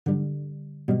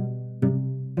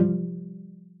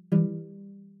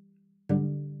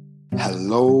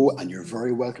Hello, and you're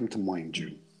very welcome to Mind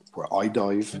You, where I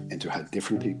dive into how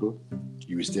different people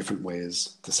use different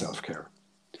ways to self-care.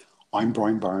 I'm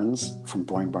Brian Barnes from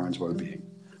Brian Barnes Wellbeing,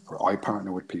 where I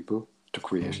partner with people to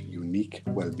create unique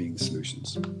wellbeing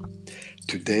solutions.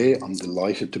 Today, I'm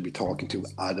delighted to be talking to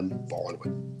Adam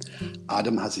Baldwin.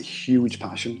 Adam has a huge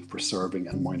passion for serving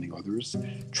and minding others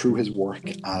through his work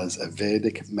as a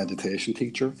Vedic meditation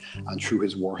teacher and through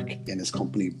his work in his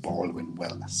company Baldwin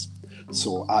Wellness.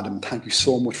 So, Adam, thank you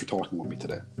so much for talking with me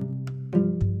today.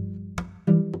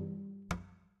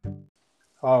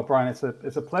 Oh, Brian, it's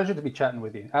a pleasure to be chatting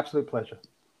with you. Absolute pleasure.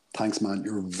 Thanks, man.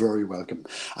 You're very welcome.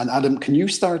 And Adam, can you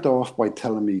start off by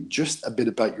telling me just a bit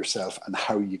about yourself and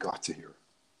how you got to here?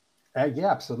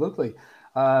 Yeah, absolutely.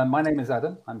 My name is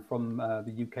Adam. I'm from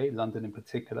the UK, London in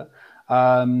particular.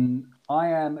 I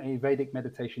am a Vedic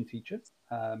meditation teacher.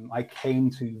 I came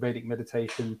to Vedic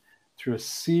meditation through a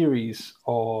series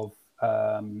of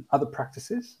other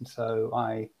practices. So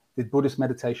I did Buddhist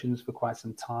meditations for quite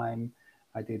some time.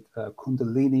 I did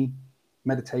Kundalini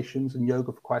meditations and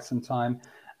yoga for quite some time.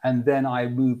 And then I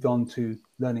moved on to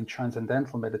learning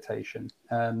transcendental meditation.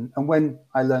 And when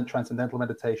I learned transcendental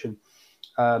meditation,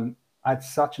 I had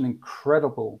such an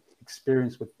incredible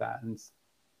experience with that and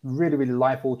really, really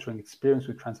life-altering experience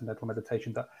with transcendental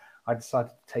meditation that I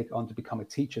decided to take on to become a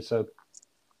teacher. So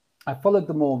I followed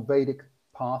the more Vedic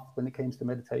path when it came to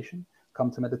meditation,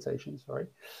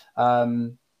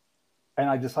 and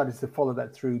I decided to follow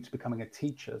that through to becoming a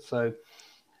teacher. So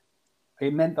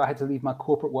it meant that I had to leave my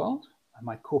corporate world,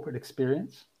 my corporate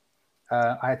experience.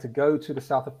 I had to go to the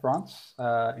south of France,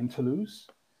 in Toulouse,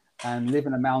 and live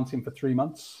in a mountain for 3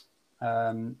 months,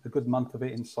 a good month of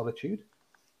it in solitude,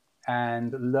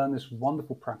 and learn this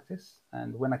wonderful practice.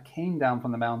 And when I came down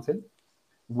from the mountain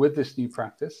with this new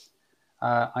practice,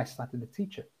 I started to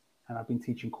teach it. And I've been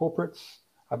teaching corporates,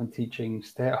 I've been teaching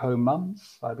stay-at-home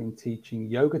mums, I've been teaching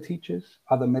yoga teachers,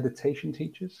 other meditation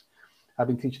teachers. I've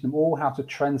been teaching them all how to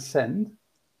transcend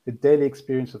the daily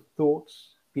experience of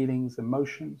thoughts, feelings,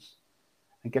 emotions,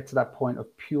 and get to that point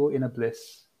of pure inner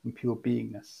bliss and pure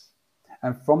beingness.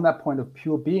 And from that point of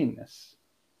pure beingness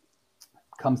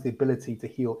comes the ability to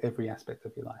heal every aspect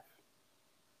of your life.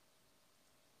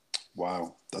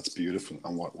 Wow, that's beautiful.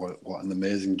 And what an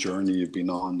amazing journey you've been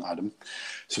on, Adam.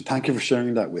 So thank you for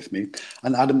sharing that with me.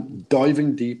 And Adam,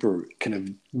 diving deeper kind of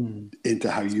into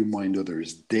how you mind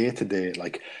others day to day,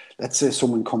 like let's say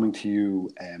someone coming to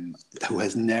you who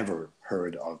has never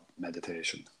heard of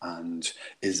meditation and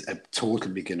is a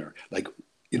total beginner, like,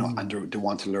 you know, and they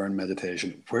want to learn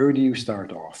meditation. Where do you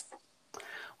start off?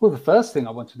 Well, the first thing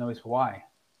I want to know is why.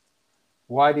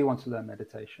 Why do you want to learn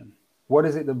meditation? What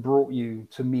is it that brought you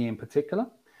to me in particular?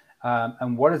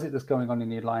 And what is it that's going on in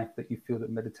your life that you feel that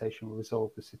meditation will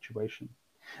resolve the situation?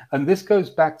 And this goes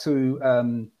back to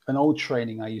an old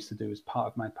training I used to do as part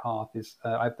of my path is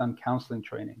I've done counseling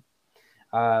training.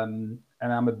 And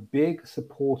I'm a big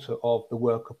supporter of the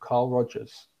work of Carl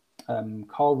Rogers.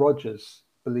 Carl Rogers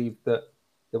believed that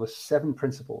there were 7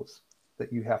 principles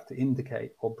that you have to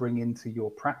indicate or bring into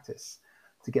your practice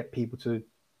to get people to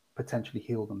potentially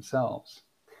heal themselves.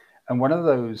 And one of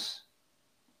those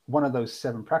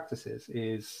 7 practices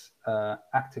is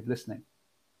active listening.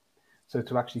 So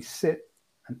to actually sit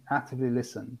and actively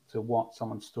listen to what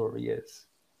someone's story is.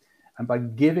 And by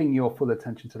giving your full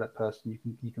attention to that person,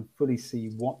 you can fully see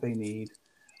what they need,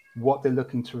 what they're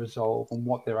looking to resolve, and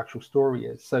what their actual story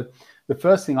is. So the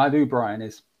first thing I do, Brian,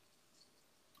 is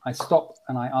I stop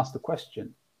and I ask the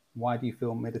question, why do you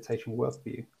feel meditation will work for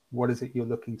you? What is it you're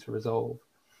looking to resolve?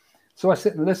 So I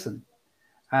sit and listen.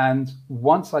 And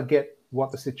once I get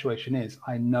what the situation is,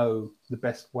 I know the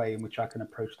best way in which I can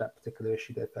approach that particular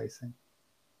issue they're facing.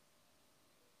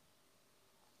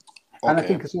 Okay. And I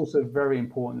think it's also very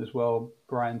important as well,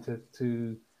 Brian,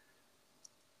 to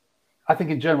I think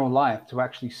in general life, to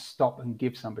actually stop and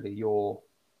give somebody your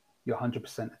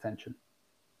 100% attention.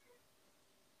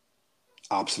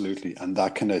 Absolutely. And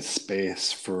that kind of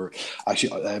space for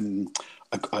actually,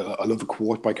 I love a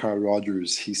quote by Carl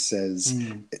Rogers. He says,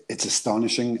 it's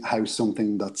astonishing how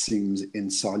something that seems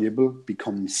insoluble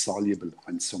becomes soluble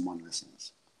when someone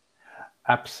listens.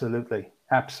 Absolutely.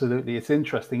 Absolutely. It's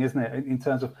interesting, isn't it? In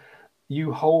terms of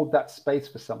you hold that space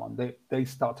for someone, they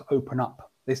start to open up.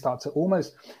 They start to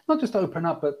almost, not just open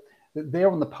up, but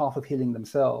they're on the path of healing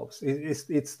themselves.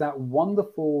 It's that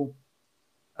wonderful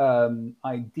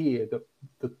idea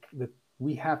that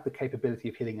we have the capability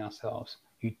of healing ourselves.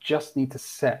 You just need to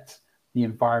set the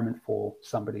environment for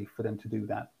somebody for them to do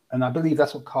that. And I believe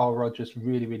that's what Carl Rogers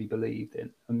really, really believed in.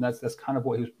 And that's kind of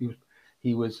what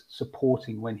he was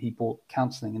supporting when he brought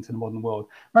counseling into the modern world,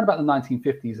 around about the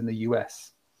 1950s in the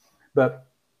US. But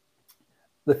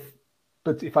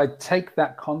But if I take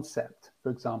that concept,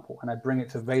 for example, and I bring it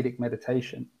to Vedic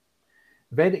meditation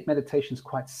is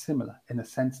quite similar in the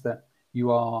sense that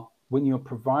when you're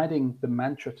providing the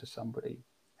mantra to somebody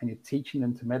and you're teaching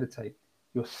them to meditate,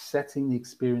 you're setting the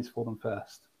experience for them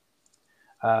first.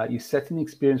 You're setting the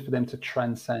experience for them to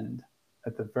transcend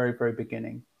at the very, very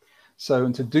beginning. So,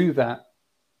 and to do that,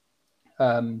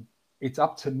 it's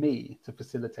up to me to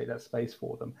facilitate that space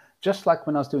for them. Just like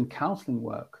when I was doing counseling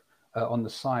work on the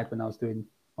side, when I was doing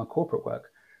my corporate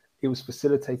work, it was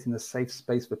facilitating the safe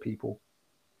space for people,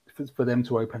 for them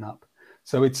to open up.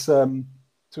 So it's,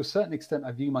 to a certain extent,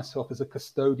 I view myself as a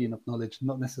custodian of knowledge,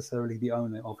 not necessarily the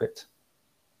owner of it.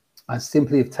 I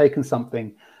simply have taken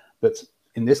something that's,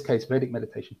 in this case, Vedic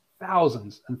meditation,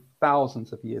 thousands and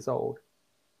thousands of years old.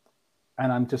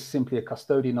 And I'm just simply a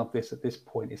custodian of this at this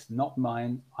point. It's not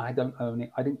mine. I don't own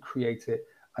it. I didn't create it.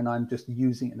 And I'm just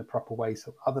using it in the proper way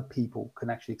so other people can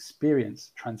actually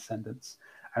experience transcendence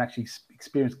and actually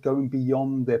experience going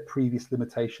beyond their previous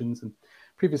limitations in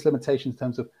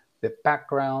terms of their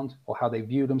background or how they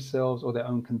view themselves or their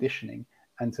own conditioning,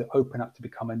 and to open up to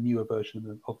become a newer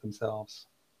version of themselves.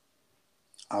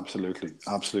 Absolutely.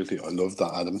 Absolutely. I love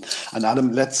that, Adam. And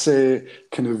Adam, let's say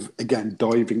kind of, again,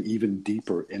 diving even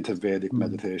deeper into Vedic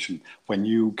meditation, when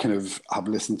you kind of have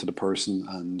listened to the person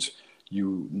and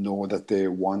you know that they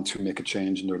want to make a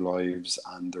change in their lives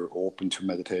and they're open to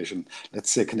meditation,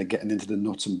 let's say kind of getting into the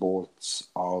nuts and bolts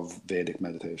of Vedic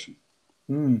meditation.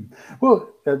 Well,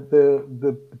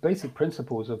 the basic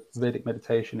principles of Vedic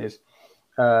meditation is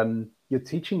you're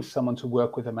teaching someone to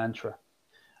work with a mantra.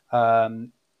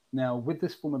 Now, with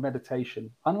this form of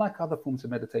meditation, unlike other forms of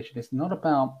meditation, it's not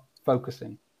about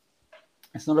focusing.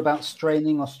 It's not about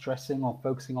straining or stressing or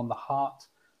focusing on the heart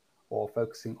or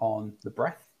focusing on the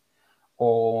breath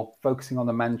or focusing on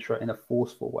the mantra in a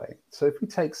forceful way. So if we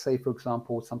take, say, for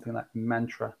example, something like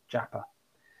mantra japa.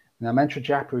 Now, mantra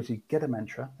japa is you get a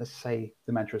mantra. Let's say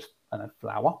the mantra is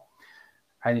flower.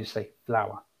 And you say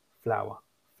flower, flower,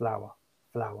 flower,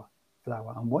 flower,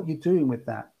 flower. And what you're doing with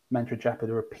that mantra japa,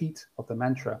 the repeat of the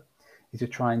mantra, is you're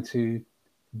trying to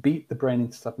beat the brain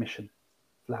into submission.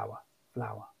 Flower,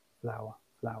 flower, flower,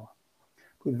 flower.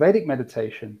 With Vedic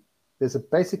meditation, there's a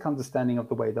basic understanding of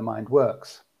the way the mind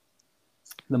works.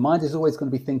 The mind is always going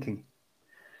to be thinking.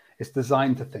 It's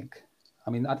designed to think. I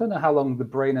mean, I don't know how long the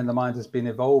brain and the mind has been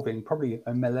evolving, probably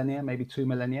a millennia, maybe 2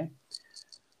 millennia.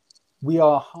 We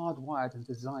are hardwired and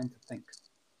designed to think.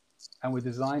 And we're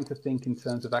designed to think in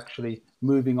terms of actually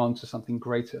moving on to something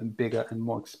greater and bigger and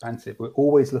more expansive. We're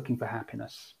always looking for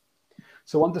happiness.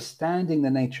 So understanding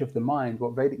the nature of the mind,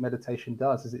 what Vedic meditation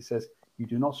does is it says, you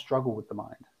do not struggle with the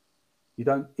mind. You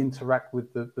don't interact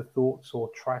with the thoughts or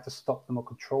try to stop them or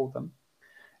control them.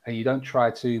 And you don't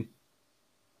try to,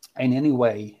 in any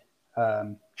way,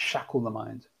 shackle the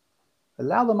mind.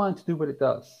 Allow the mind to do what it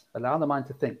does. Allow the mind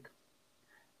to think.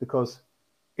 Because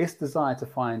its desire to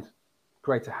find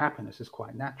greater happiness is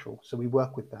quite natural. So we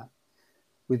work with that.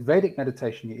 With Vedic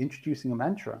meditation, you're introducing a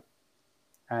mantra.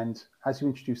 And as you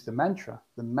introduce the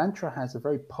mantra has a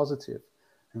very positive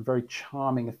and very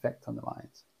charming effect on the mind.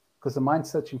 Because the mind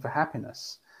searching for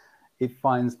happiness, it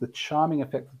finds the charming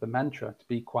effect of the mantra to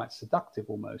be quite seductive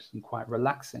almost and quite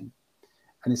relaxing.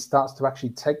 And it starts to actually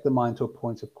take the mind to a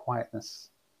point of quietness.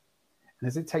 And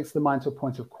as it takes the mind to a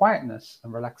point of quietness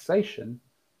and relaxation,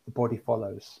 the body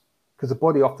follows. Because the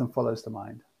body often follows the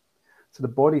mind. So the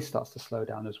body starts to slow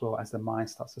down as well as the mind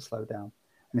starts to slow down.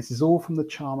 And this is all from the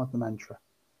charm of the mantra.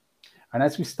 And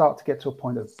as we start to get to a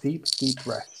point of deep, deep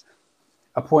rest,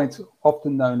 a point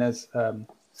often known as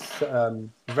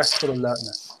restful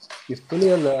alertness. You're fully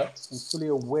alert and fully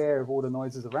aware of all the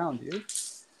noises around you,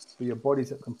 but your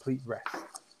body's at complete rest.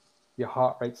 Your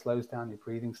heart rate slows down, your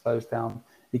breathing slows down.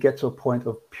 You get to a point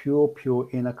of pure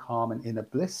inner calm and inner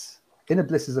bliss. Inner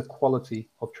bliss is a quality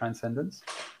of transcendence.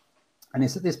 And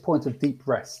it's at this point of deep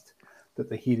rest that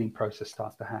the healing process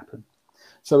starts to happen.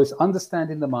 So it's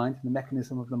understanding the mind, the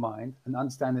mechanism of the mind, and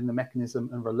understanding the mechanism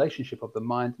and relationship of the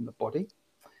mind and the body,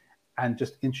 and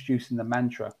just introducing the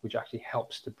mantra, which actually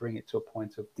helps to bring it to a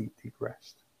point of deep, deep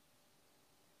rest.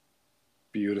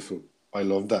 Beautiful. I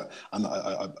love that. And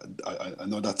I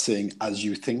know that saying, as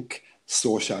you think,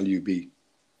 so shall you be.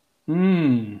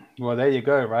 Well, there you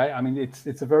go, right? I mean,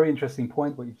 it's a very interesting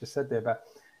point, what you just said there about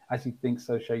as you think,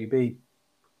 so shall you be.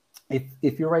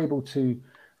 If you're able to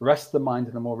rest the mind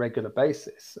on a more regular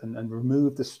basis and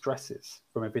remove the stresses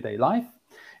from everyday life,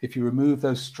 if you remove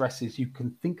those stresses, you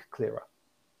can think clearer.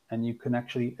 And you can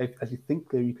actually, as you think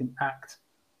clearer, you can act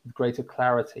with greater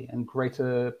clarity and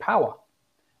greater power.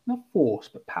 Not force,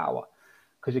 but power.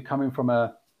 Because you're coming from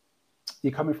a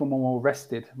you're coming from a more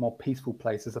rested, more peaceful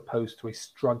place as opposed to a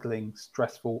struggling,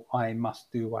 stressful, I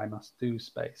must do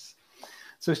space.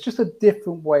 So it's just a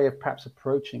different way of perhaps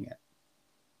approaching it.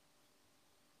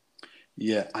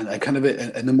 Yeah, and I kind of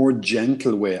in a more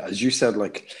gentle way, as you said,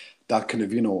 like that kind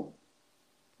of,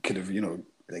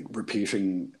 like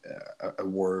repeating a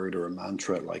word or a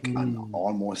mantra, like, and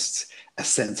almost a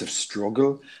sense of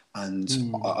struggle.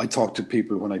 And I talk to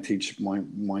people when I teach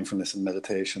mindfulness and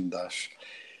meditation that,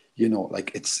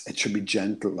 like it should be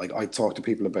gentle. Like I talk to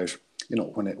people about,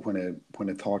 when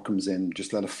a thought comes in,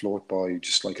 just let it float by,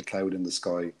 just like a cloud in the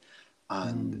sky,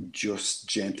 and just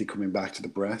gently coming back to the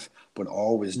breath, but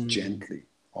always gently,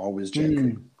 always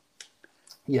gently.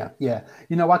 Yeah.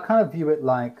 I kind of view it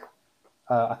like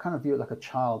a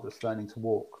child that's learning to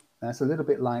walk. And it's a little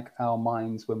bit like our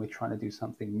minds when we're trying to do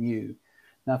something new.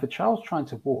 Now, if a child's trying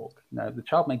to walk, the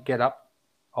child may get up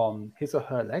on his or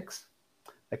her legs.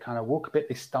 They kind of walk a bit,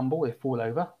 they stumble, they fall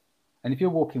over. And if you're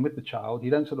walking with the child, you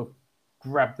don't sort of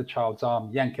grab the child's arm,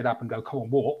 yank it up and go, come on,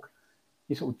 walk.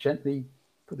 You sort of gently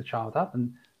put the child up, and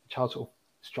the child sort of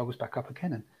struggles back up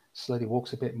again and slowly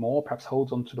walks a bit more, perhaps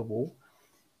holds onto the wall.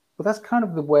 But that's kind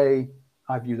of the way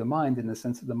I view the mind, in the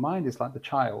sense that the mind is like the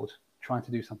child trying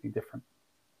to do something different.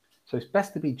 So it's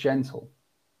best to be gentle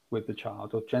with the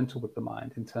child, or gentle with the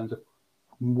mind, in terms of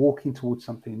walking towards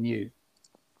something new.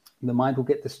 The mind will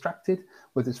get distracted,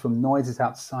 whether it's from noises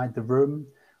outside the room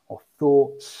or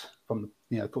thoughts from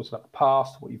thoughts about the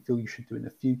past, what you feel you should do in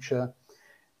the future.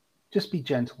 Just be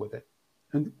gentle with it.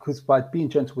 And because by being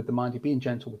gentle with the mind, you're being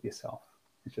gentle with yourself.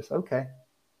 It's just, okay,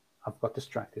 I've got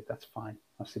distracted. That's fine.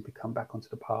 I'll simply come back onto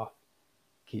the path.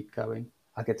 Keep going.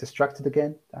 I get distracted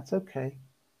again. That's okay.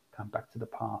 Come back to the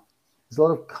path. There's a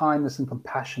lot of kindness and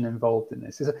compassion involved in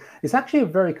this. It's actually a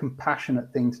very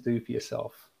compassionate thing to do for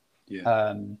yourself.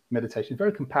 Yeah. Meditation. It's a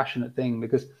very compassionate thing,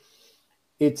 because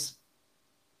it's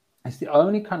the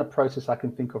only kind of process I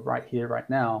can think of right here, right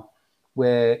now,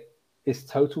 where it's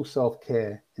total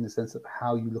self-care, in the sense of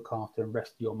how you look after and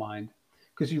rest your mind.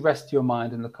 Because you rest your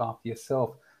mind and look after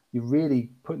yourself, you're really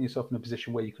putting yourself in a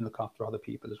position where you can look after other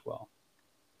people as well.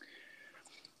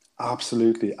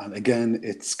 Absolutely. And again,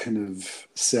 it's kind of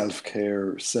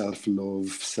self-care, self-love,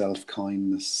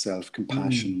 self-kindness,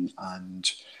 self-compassion,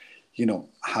 and,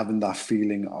 having that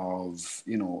feeling of,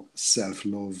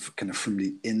 self-love kind of from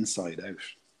the inside out.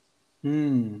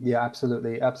 Yeah,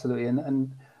 absolutely.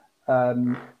 And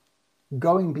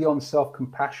going beyond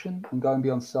self-compassion and going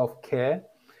beyond self-care,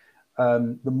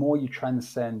 the more you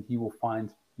transcend, you will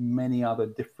find many other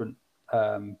different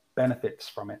benefits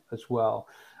from it as well.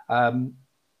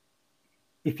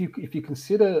 If you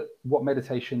consider what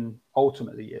meditation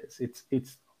ultimately is,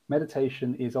 it's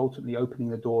meditation is ultimately opening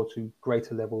the door to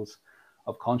greater levels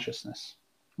of consciousness,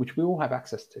 which we all have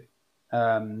access to.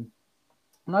 And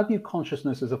I view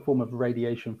consciousness as a form of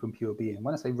radiation from pure being.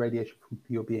 When I say radiation from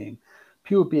pure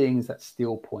being is that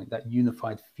still point, that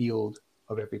unified field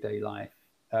of everyday life.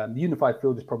 The unified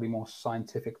field is probably a more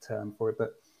scientific term for it,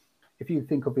 but if you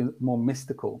think of the more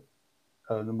mystical,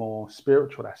 the more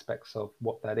spiritual aspects of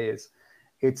what that is,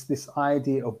 it's this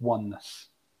idea of oneness.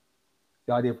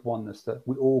 The idea of oneness, that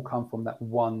we all come from that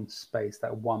one space,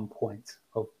 that one point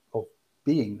of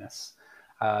beingness.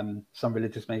 Some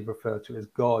religions may refer to it as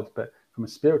God, but from a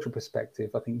spiritual perspective,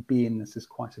 I think beingness is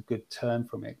quite a good term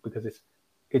from it, because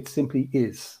it simply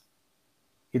is.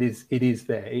 It is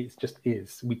there. It just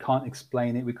is. We can't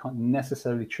explain it. We can't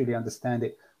necessarily truly understand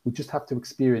it. We just have to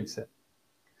experience it.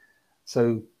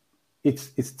 So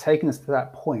it's taken us to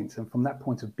that point, and from that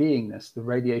point of beingness, the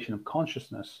radiation of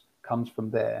consciousness comes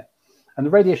from there. And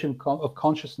the radiation of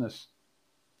consciousness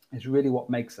is really what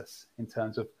makes us, in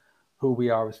terms of who we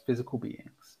are as physical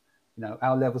beings.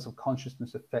 Our levels of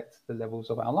consciousness affect the levels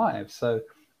of our lives. So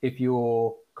if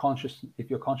your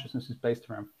consciousness is based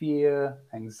around fear,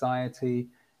 anxiety,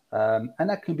 and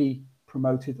that can be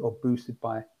promoted or boosted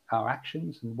by our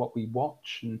actions and what we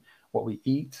watch and what we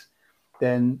eat,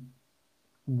 then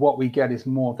what we get is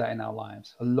more of that in our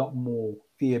lives. A lot more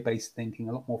fear-based thinking,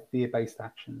 a lot more fear-based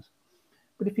actions.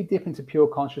 But if you dip into pure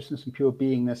consciousness and pure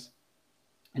beingness,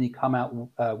 and you come out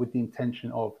with the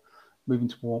intention of moving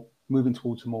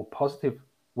towards a more positive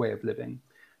way of living,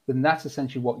 then that's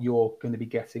essentially what you're going to be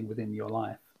getting within your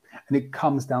life. And it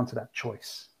comes down to that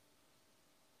choice.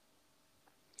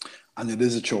 And it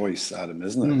is a choice, Adam,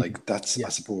 isn't it? Like that's, Yeah. I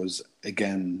suppose,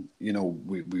 again,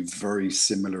 we've very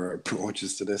similar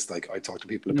approaches to this. Like I talk to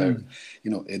people about,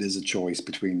 it is a choice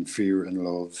between fear and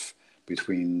love,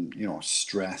 between,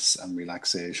 stress and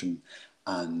relaxation.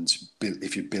 And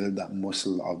if you build that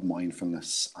muscle of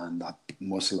mindfulness and that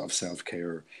muscle of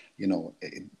self-care,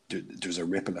 there's a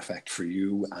ripple effect for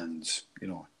you and,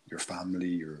 your family,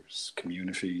 your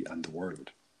community, and the world.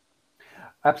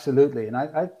 Absolutely. And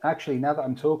I actually, now that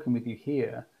I'm talking with you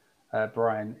here,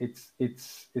 Brian, it's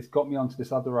got me onto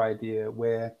this other idea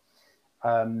where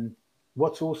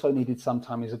what's also needed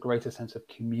sometimes is a greater sense of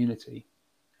community.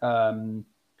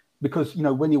 Because,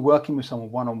 when you're working with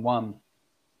someone one-on-one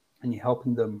and you're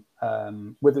helping them,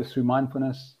 whether it's through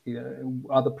mindfulness,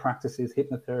 other practices,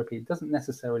 hypnotherapy, it doesn't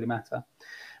necessarily matter.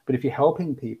 But if you're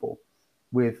helping people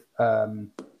with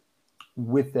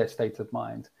their state of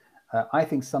mind, I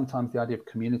think sometimes the idea of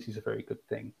community is a very good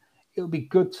thing. It would be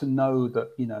good to know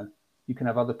that, you can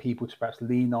have other people to perhaps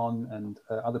lean on, and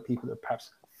other people that are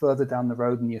perhaps further down the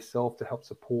road than yourself to help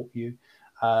support you.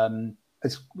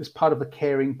 As part of the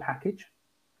caring package,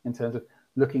 in terms of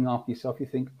looking after yourself, you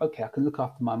think, okay, I can look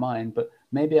after my mind, but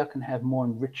maybe I can have more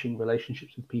enriching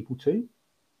relationships with people too.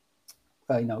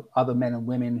 Other men and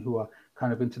women who are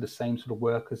kind of into the same sort of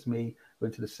work as me, or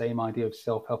into the same idea of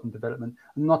self-help and development,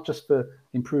 and not just for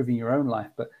improving your own life,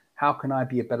 but how can I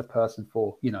be a better person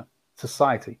for,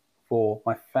 society, for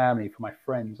my family, for my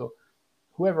friends, or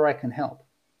whoever I can help,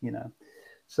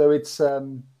 So it's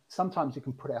sometimes you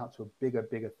can put it out to a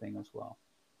bigger thing as well.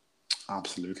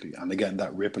 Absolutely. And again,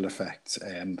 that ripple effect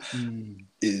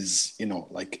is,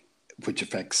 which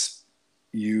affects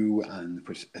you and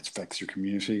which affects your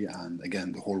community and,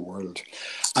 again, the whole world.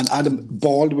 And Adam,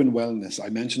 Baldwin Wellness, I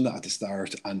mentioned that at the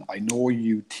start, and I know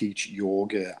you teach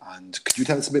yoga. And could you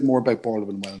tell us a bit more about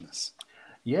Baldwin Wellness?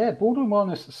 Yeah, Baldwin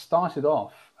Wellness started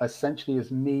off essentially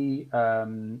as me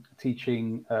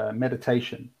teaching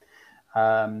meditation.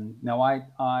 Now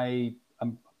I'm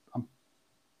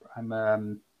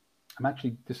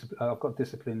actually I've got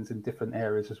disciplines in different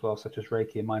areas as well, such as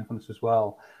Reiki and mindfulness as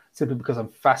well, simply because I'm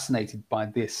fascinated by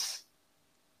this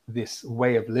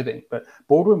way of living. But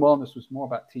Baldwin Wellness was more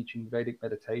about teaching Vedic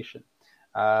meditation.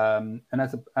 And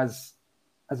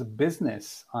as a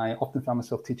business, I often found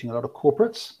myself teaching a lot of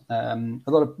corporates,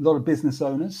 a lot of business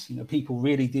owners, people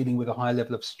really dealing with a high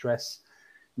level of stress,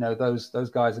 those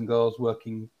guys and girls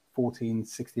working 14,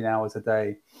 16 hours a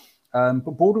day.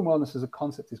 But Baldwin Wellness as a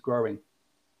concept is growing.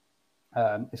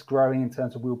 It's growing in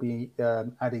terms of we'll be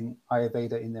adding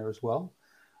Ayurveda in there as well.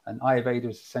 And Ayurveda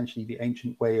is essentially the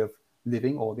ancient way of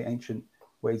living, or the ancient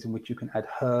ways in which you can add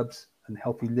herbs and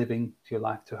healthy living to your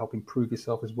life to help improve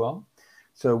yourself as well.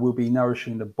 So we'll be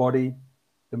nourishing the body,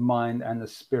 the mind, and the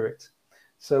spirit.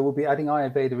 So we'll be adding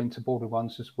Ayurveda into Baldwin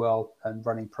Wellness as well, and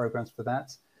running programs for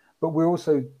that. But we're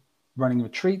also running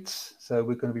retreats. So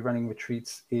we're going to be running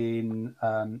retreats in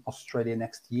Australia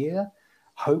next year,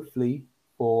 hopefully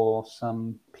for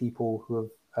some people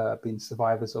who have been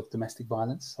survivors of domestic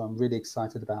violence. So I'm really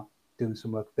excited about doing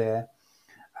some work there,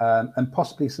 and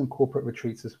possibly some corporate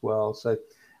retreats as well. So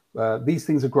these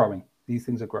things are growing.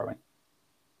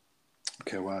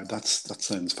 Okay, wow, that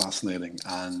sounds fascinating,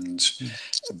 and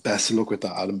best of luck with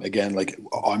that, Adam. Again,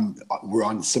 we're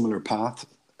on a similar path.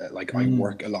 I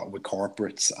work a lot with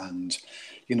corporates, and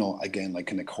again,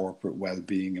 kind of corporate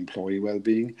well-being, employee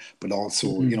well-being, but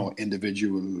also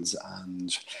individuals,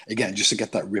 and again, just to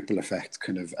get that ripple effect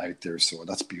kind of out there. So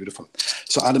that's beautiful.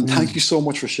 So Adam, thank you so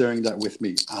much for sharing that with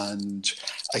me. And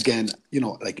again,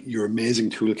 your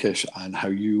amazing toolkit and how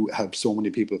you help so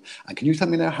many people. And can you tell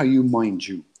me now how you mind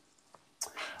you?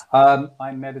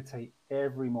 I meditate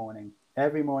every morning.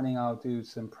 Every morning I'll do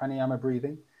some pranayama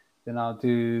breathing. Then I'll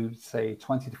do, say,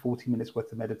 20 to 40 minutes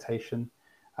worth of meditation.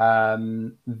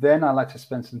 Then I like to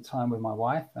spend some time with my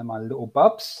wife and my little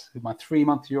bubs, my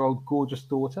 3-month-old gorgeous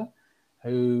daughter,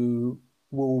 who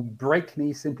will break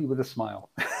me simply with a smile.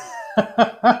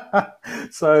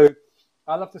 So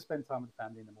I love to spend time with the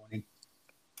family in the morning,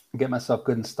 get myself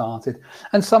good and started.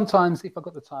 And sometimes, if I've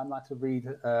got the time, I like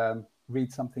to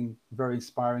read something very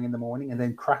inspiring in the morning and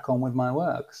then crack on with my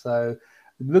work. So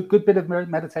a good bit of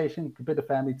meditation, a bit of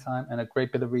family time, and a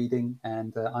great bit of reading,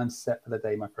 and I'm set for the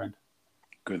day, my friend.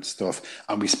 Good stuff.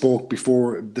 And we spoke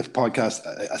before the podcast.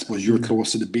 I suppose you're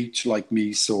close to the beach like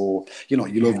me, so you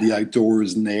love the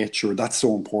outdoors, nature. That's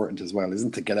so important as well, isn't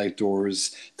it? To get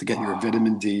outdoors, to get your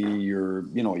vitamin D, your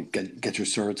get your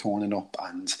serotonin up,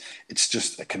 and it's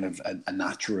just a kind of a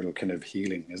natural kind of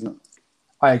healing, isn't it?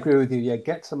 I agree with you. Yeah,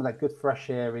 get some of that good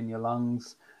fresh air in your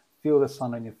lungs, feel the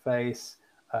sun on your face,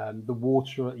 the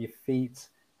water at your feet,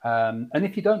 and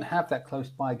if you don't have that close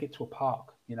by, get to a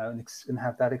park. And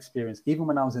have that experience. Even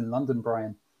when I was in London,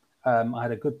 Brian, I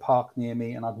had a good park near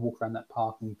me, and I'd walk around that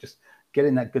park and just get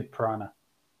in that good prana.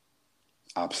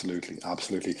 Absolutely.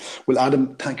 Well,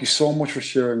 Adam, thank you so much for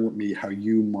sharing with me how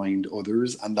you mind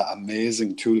others and that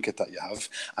amazing toolkit that you have,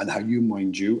 and how you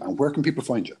mind you. And where can people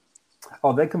find you?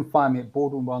 Oh, they can find me at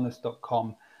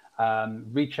baldwinwellness.com.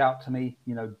 Reach out to me,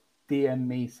 DM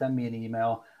me, send me an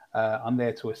email. I'm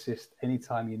there to assist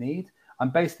anytime you need. I'm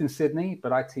based in Sydney,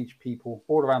 but I teach people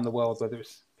all around the world, whether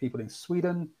it's people in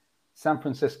Sweden, San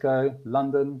Francisco,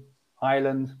 London,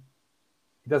 Ireland.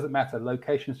 It doesn't matter.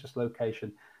 Location is just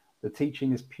location. The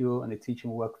teaching is pure and the teaching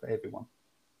will work for everyone.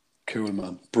 Cool,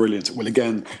 man. Brilliant. Well,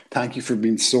 again, thank you for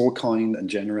being so kind and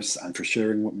generous and for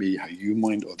sharing with me how you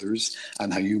mind others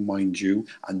and how you mind you.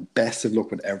 And best of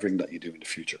luck with everything that you do in the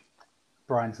future.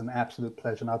 Brian, it's an absolute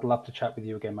pleasure. And I'd love to chat with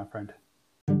you again, my friend.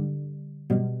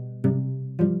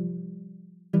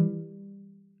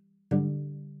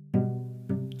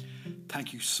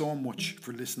 Thank you so much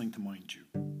for listening to Mind You.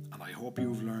 And I hope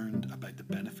you've learned about the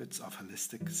benefits of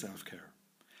holistic self-care.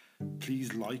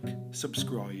 Please like,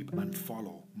 subscribe and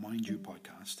follow Mind You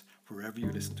podcast wherever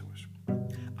you listen to it.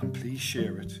 And please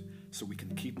share it so we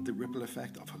can keep the ripple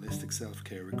effect of holistic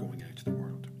self-care going out to the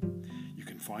world. You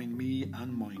can find me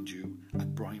and Mind You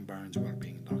at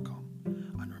brianbarneswellbeing.com.